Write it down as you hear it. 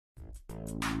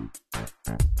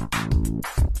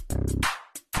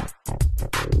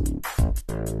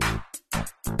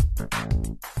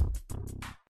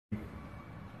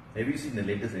Have you seen the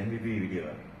latest MVP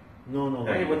video? No.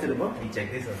 Hey, what's it about? You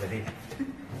check this already.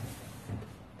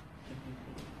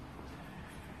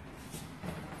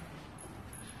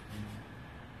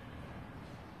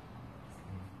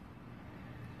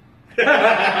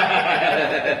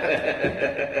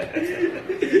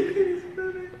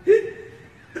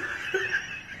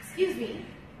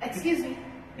 Excuse me.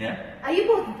 Yeah? Are you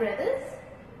both brothers?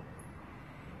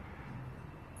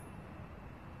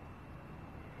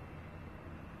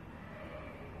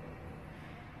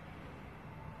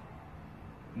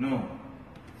 No.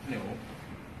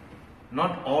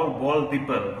 Not all bald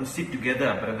people who sit together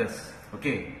are brothers.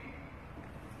 Okay?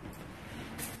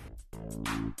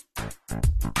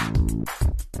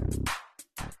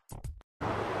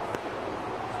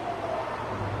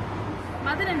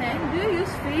 Mother and I, do you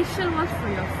use facial wash for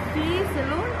your face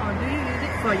alone, or do you use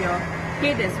it for your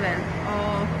head as well?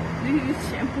 Or do you use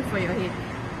shampoo for your head?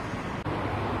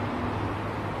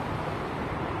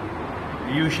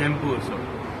 We use shampoo also.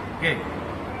 Okay?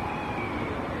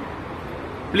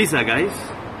 Please guys,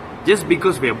 just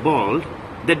because we are bald,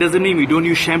 that doesn't mean we don't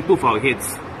use shampoo for our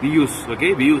heads. We use,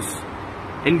 okay? We use.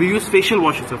 And we use facial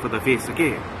wash also for the face,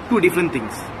 okay? Two different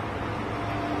things.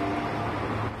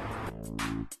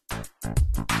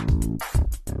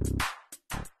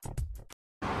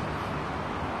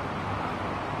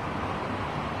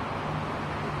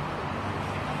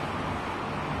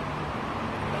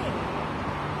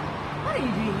 What are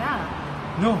you doing now?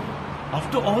 No.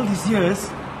 After all these years,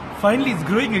 finally it's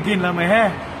growing again, my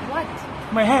hair. What?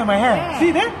 My hair. Where?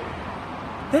 See there?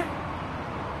 There?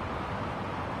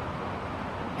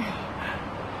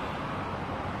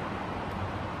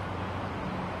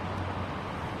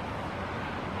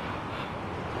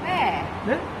 Where?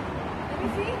 There? Let me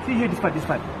see. See here, this part.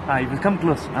 You will come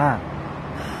close.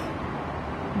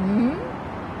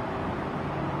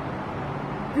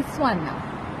 This one now.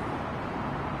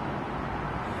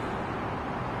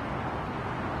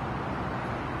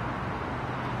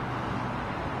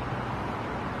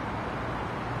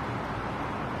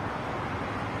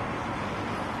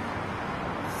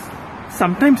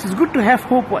 Sometimes it's good to have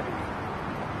hope. What?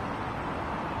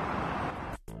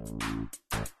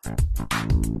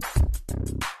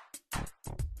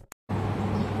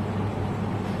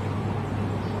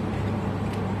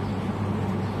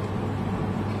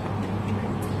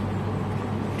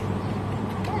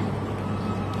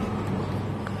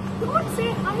 Don't say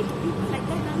hi to people like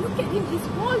that. Now look at him. He's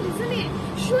bald, isn't it?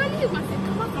 Surely you must have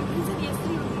come out from prison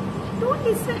yesterday only. Don't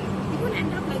listen. You won't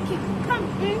end up like him. Come.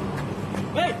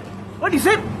 Hey! What is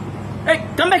it? Hey,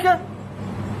 come back here!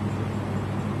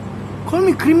 Call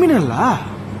me criminal, lah.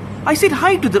 I said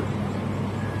hi to the...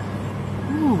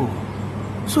 Oh.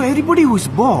 So everybody who is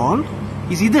bald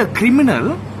is either a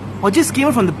criminal or just came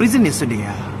out from the prison yesterday,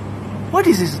 What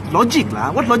is this logic,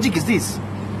 lah? What logic is this?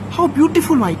 How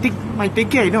beautiful my take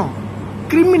care, you know.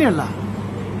 Criminal, lah.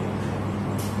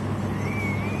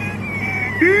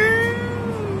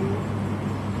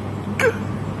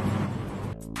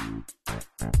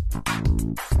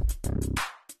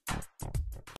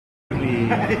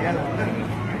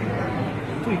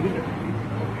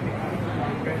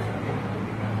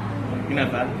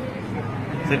 Enough, huh?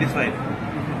 Satisfied?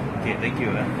 Okay, thank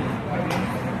you.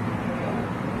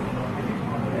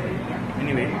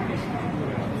 Anyway,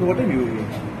 so what time you...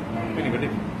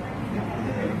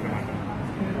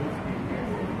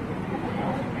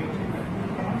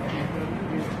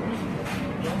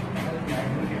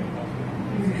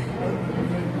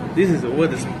 This is over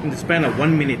in the span of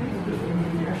 1 minute.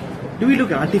 Do we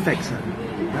look at artifacts?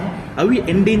 Are we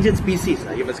endangered species?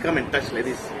 You must come and touch like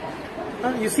this.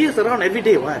 You see us around every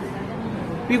day, what?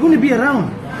 We're going to be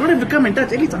around. Don't have to come and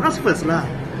touch. At least ask first, lah.